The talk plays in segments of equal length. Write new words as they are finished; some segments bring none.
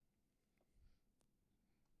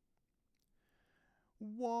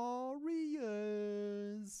Warriors,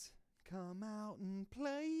 come out and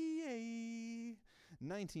play.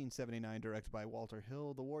 1979, directed by Walter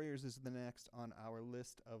Hill. The Warriors is the next on our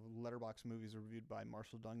list of Letterboxd movies reviewed by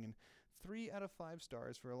Marshall Dungan. 3 out of 5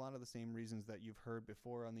 stars for a lot of the same reasons that you've heard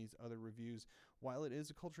before on these other reviews. While it is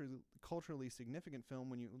a culturally significant film,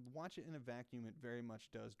 when you watch it in a vacuum, it very much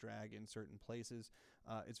does drag in certain places.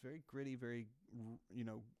 It's very gritty, very,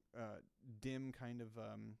 dim kind of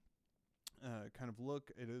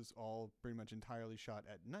look. It is all pretty much entirely shot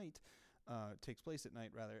at night. Takes place at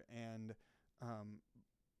night, rather. And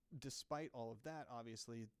despite all of that,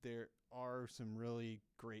 obviously, there are some really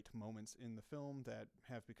great moments in the film that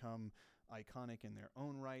have become iconic in their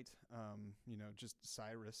own right. Just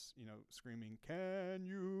Cyrus, screaming, "Can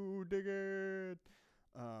you dig it?"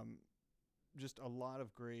 Just a lot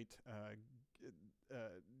of great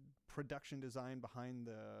production design behind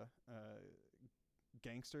the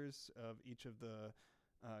gangsters of each of the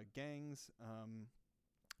gangs,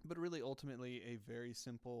 but really ultimately a very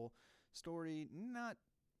simple story, not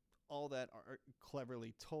all that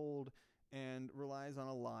cleverly told, and relies on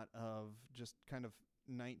a lot of just kind of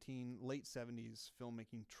late 70s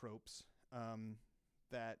filmmaking tropes,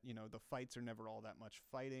 that the fights are never all that much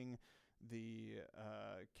fighting. The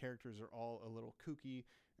characters are all a little kooky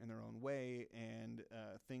in their own way, and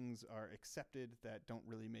things are accepted that don't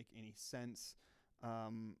really make any sense.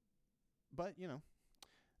 But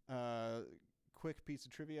quick piece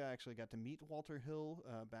of trivia: I actually got to meet Walter Hill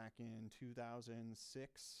back in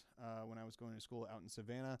 2006 when I was going to school out in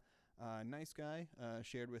Savannah. Nice guy.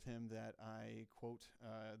 Shared with him that I quote,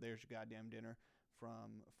 "There's your goddamn dinner"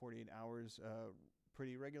 from 48 Hours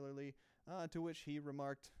pretty regularly, to which he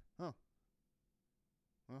remarked, "Oh,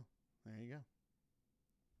 well, there you go."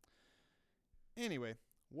 Anyway,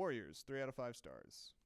 Warriors, 3 out of 5 stars.